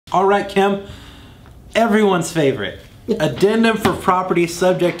All right, Kim, everyone's favorite. Addendum for property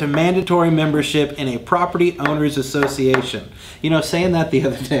subject to mandatory membership in a property owners association. You know, saying that the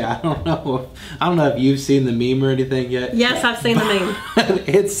other day, I don't know if you've seen the meme or anything yet. Yes, I've seen the meme.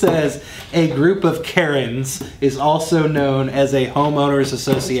 It says a group of Karens is also known as a homeowners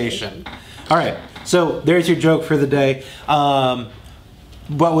association. All right, so there's your joke for the day.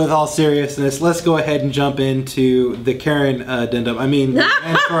 But with all seriousness, let's go ahead and jump into the Karen addendum. I mean,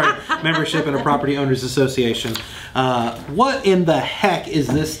 mandatory membership in a property owners association. What in the heck is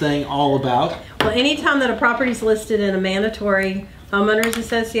this thing all about? Well, anytime that a property is listed in a mandatory homeowners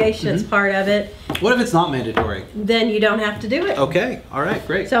association, it's part of it. What if it's not mandatory? Then you don't have to do it. Okay, all right,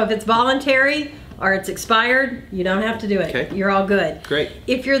 great. So if it's voluntary or it's expired, you don't have to do it. Okay. You're all good. Great.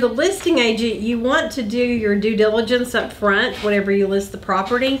 If you're the listing agent, you want to do your due diligence up front whenever you list the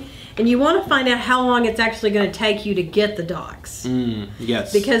property, and you want to find out how long it's actually going to take you to get the docs.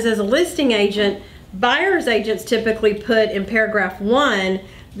 Yes. Because as a listing agent, buyer's agents typically put in paragraph 1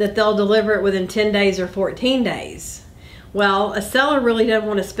 that they'll deliver it within 10 days or 14 days. Well, a seller really doesn't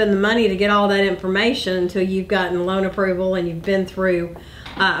want to spend the money to get all that information until you've gotten loan approval and you've been through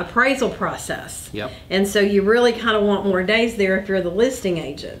appraisal process. Yep. And so you really kind of want more days there if you're the listing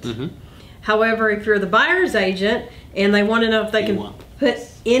agent. However, if you're the buyer's agent and they want to know if they can put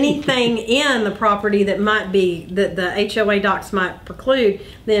anything in the property that might be that the HOA docs might preclude,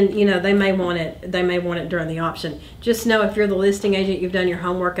 then you know they may want it. They may want it during the option. Just know if you're the listing agent, you've done your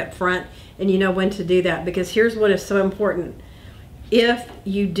homework up front and you know when to do that. Because here's what is so important: if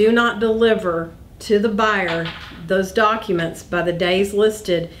you do not deliver to the buyer those documents by the days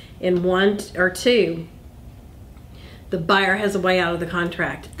listed in 1 or 2, the buyer has a way out of the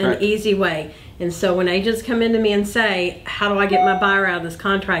contract, an easy way. And so when agents come into me and say, how do I get my buyer out of this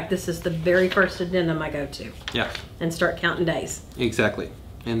contract, this is the very first addendum I go to. Yeah. And start counting days. Exactly.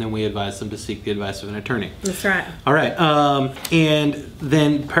 And then we advise them to seek the advice of an attorney. That's right. All right. And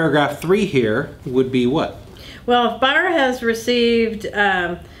then paragraph 3 here would be what? Well, if buyer has received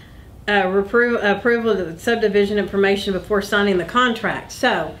approval of the subdivision information before signing the contract.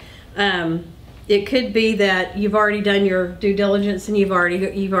 So it could be that you've already done your due diligence and you've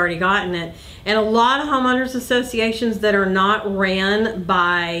already gotten it. And a lot of homeowners associations that are not ran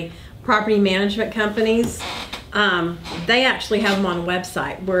by property management companies, they actually have them on a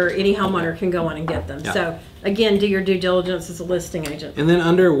website where any homeowner can go on and get them. Yeah. So again, do your due diligence as a listing agent. And then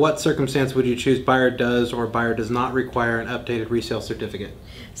under what circumstance would you choose buyer does or buyer does not require an updated resale certificate?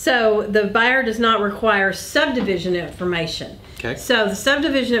 So the buyer does not require subdivision information. Okay. So the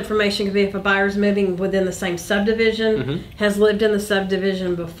subdivision information could be if a buyer's moving within the same subdivision, has lived in the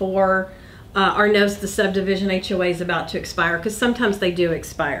subdivision before, or knows the subdivision HOA is about to expire, because sometimes they do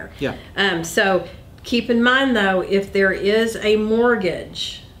expire. Yeah. So keep in mind though, if there is a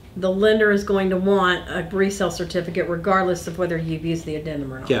mortgage, the lender is going to want a resale certificate regardless of whether you've used the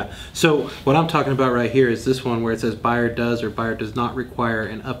addendum or not. Yeah. So what I'm talking about right here is this one where it says buyer does or buyer does not require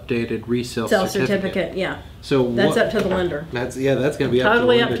an updated resale certificate. Yeah. So that's up to the lender. That's going to be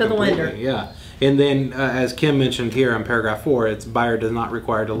totally up to the lender. Yeah. And then as Kim mentioned here on paragraph 4, it's buyer does not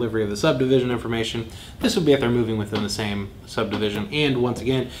require delivery of the subdivision information. This would be if they're moving within the same subdivision. And once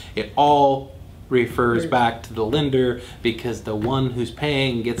again, it all refers back to the lender because the one who's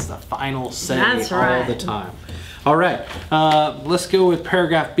paying gets the final say all the time. All right, let's go with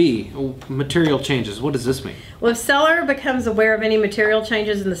paragraph B, material changes. What does this mean? Well, if seller becomes aware of any material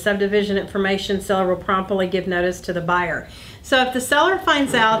changes in the subdivision information, seller will promptly give notice to the buyer. So if the seller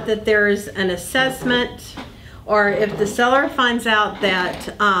finds out that there's an assessment, or if the seller finds out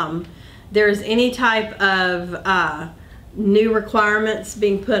that there's any type of new requirements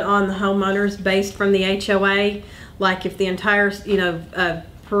being put on the homeowners based from the HOA, like if the entire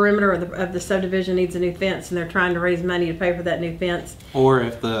perimeter of the subdivision needs a new fence and they're trying to raise money to pay for that new fence, or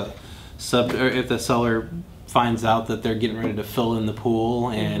if the seller finds out that they're getting ready to fill in the pool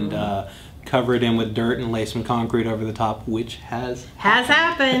and cover it in with dirt and lay some concrete over the top, which has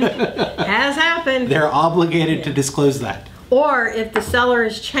happened. Has happened. They're obligated to disclose that. Or if the seller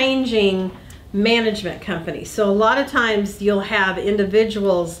is changing management companies. So a lot of times you'll have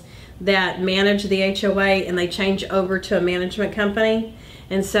individuals that manage the HOA and they change over to a management company,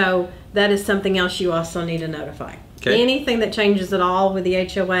 and so that is something else you also need to notify. Okay. Anything that changes at all with the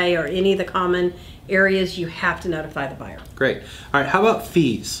HOA or any of the common areas, you have to notify the buyer. Great. All right, how about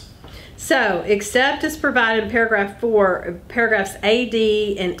fees? So, except as provided in paragraph 4, paragraphs A,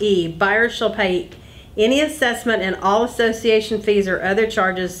 D, and E, buyers shall pay any assessment and all association fees or other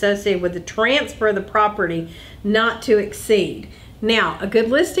charges associated with the transfer of the property not to exceed. Now, a good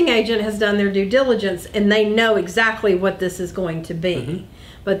listing agent has done their due diligence and they know exactly what this is going to be.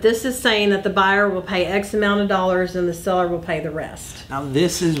 But this is saying that the buyer will pay X amount of dollars and the seller will pay the rest. Now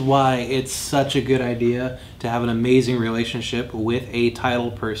this is why it's such a good idea to have an amazing relationship with a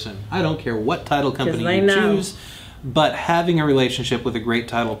title person. I don't care what title company you choose, but having a relationship with a great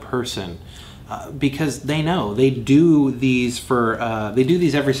title person, because they know they do these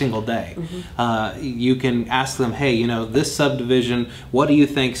every single day. You can ask them, hey, you know, this subdivision, what do you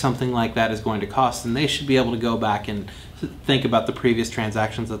think something like that is going to cost? And they should be able to go back and think about the previous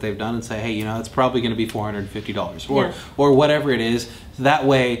transactions that they've done and say, hey, you know, it's probably going to be $450 or whatever it is. That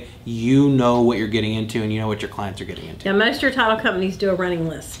way you know what you're getting into and you know what your clients are getting into. Yeah, most of your title companies do a running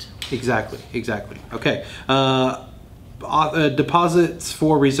list. Exactly. Okay. Deposits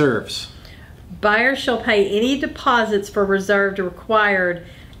for reserves. Buyers shall pay any deposits for reserved required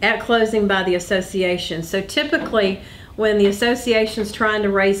at closing by the association. So typically, when the association's trying to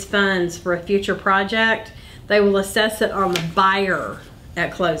raise funds for a future project, they will assess it on the buyer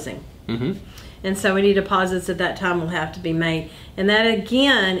at closing. And so any deposits at that time will have to be made. And that,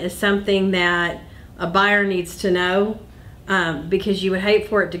 again, is something that a buyer needs to know, because you would hate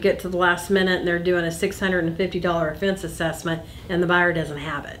for it to get to the last minute and they're doing a $650 offense assessment and the buyer doesn't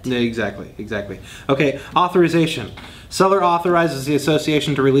have it. Exactly. Okay, authorization. Seller authorizes the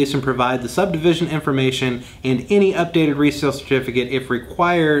association to release and provide the subdivision information and any updated resale certificate if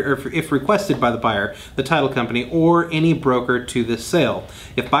required or if requested by the buyer, the title company, or any broker to the sale.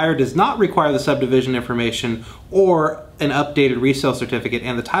 If buyer does not require the subdivision information or an updated resale certificate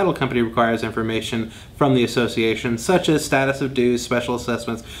and the title company requires information from the association, such as status of dues, special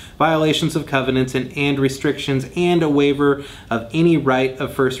assessments, violations of covenants and restrictions, and a waiver of any right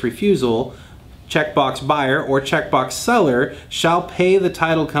of first refusal, checkbox buyer or checkbox seller shall pay the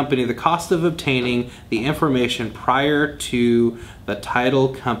title company the cost of obtaining the information prior to the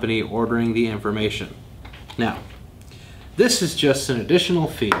title company ordering the information. Now, this is just an additional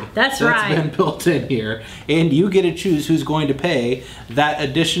fee that's been built in here, and you get to choose who's going to pay that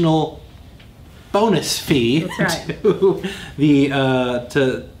additional bonus fee to the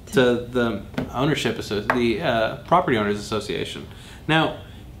ownership the property owners association. Now,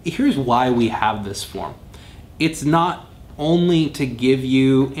 here's why we have this form. It's not only to give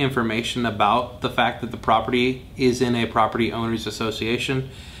you information about the fact that the property is in a property owners association.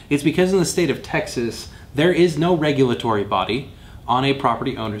 It's because in the state of Texas, there is no regulatory body on a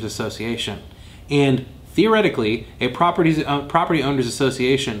property owners association. And theoretically, a property owners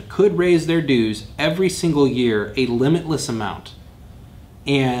association could raise their dues every single year a limitless amount,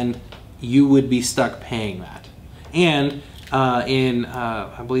 and you would be stuck paying that. And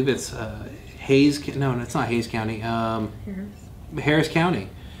I believe it's it's not Hayes County. Harris County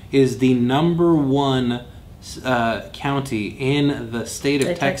is the #1 county in the state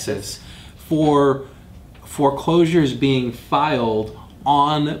of Texas for foreclosures being filed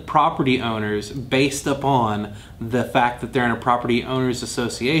on property owners based upon the fact that they're in a property owners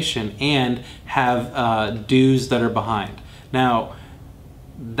association and have dues that are behind. Now,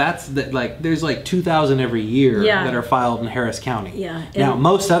 there's like 2,000 every year that are filed in Harris County. Now,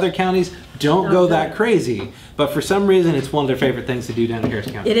 most other counties don't go that crazy, but for some reason it's one of their favorite things to do down in Harris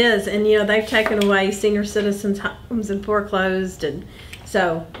County. It is, and you know, they've taken away senior citizens' homes and foreclosed, and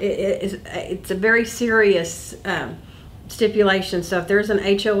so it's a very serious stipulation. So if there's an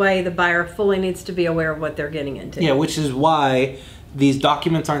HOA, the buyer fully needs to be aware of what they're getting into. Yeah, which is why these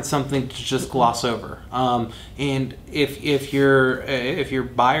documents aren't something to just gloss over. And if your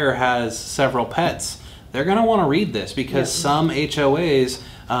buyer has several pets, they're going to want to read this, because some HOAs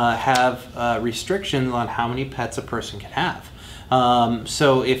have restrictions on how many pets a person can have.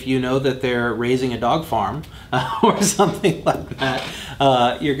 So if you know that they're raising a dog farm or something like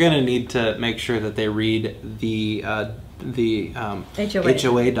that, you're going to need to make sure that they read the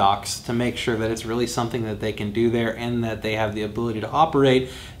HOA docs to make sure that it's really something that they can do there and that they have the ability to operate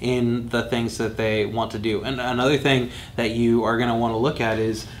in the things that they want to do. And another thing that you are going to want to look at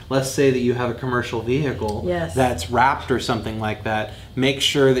is, let's say that you have a commercial vehicle that's wrapped or something like that. Make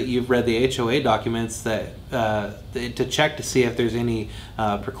sure that you've read the HOA documents that to check to see if there's any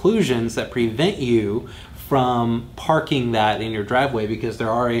preclusions that prevent you from parking that in your driveway, because there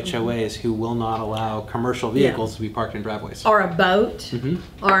are HOAs who will not allow commercial vehicles to be parked in driveways. Or a boat,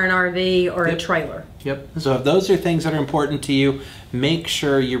 or an RV, or a trailer. So if those are things that are important to you, make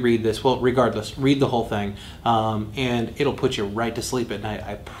sure you read this. Well, regardless, read the whole thing, and it'll put you right to sleep at night,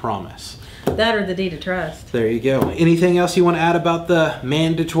 I promise. That or the deed of trust. There you go. Anything else you want to add about the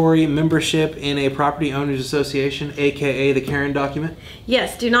mandatory membership in a property owners association, aka the Karen document?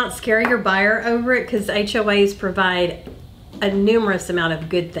 Yes, do not scare your buyer over it, because HOAs provide a numerous amount of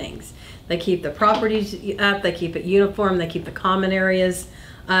good things. They keep the properties up, they keep it uniform, they keep the common areas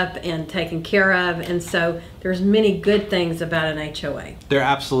up and taken care of. And so there's many good things about an HOA. There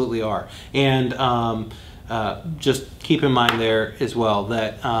absolutely are. And just keep in mind there as well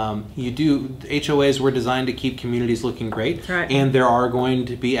that HOAs were designed to keep communities looking great. That's right. And there are going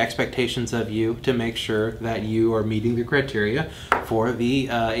to be expectations of you to make sure that you are meeting the criteria for the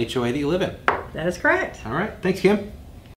HOA that you live in. That is correct. All right. Thanks, Kim.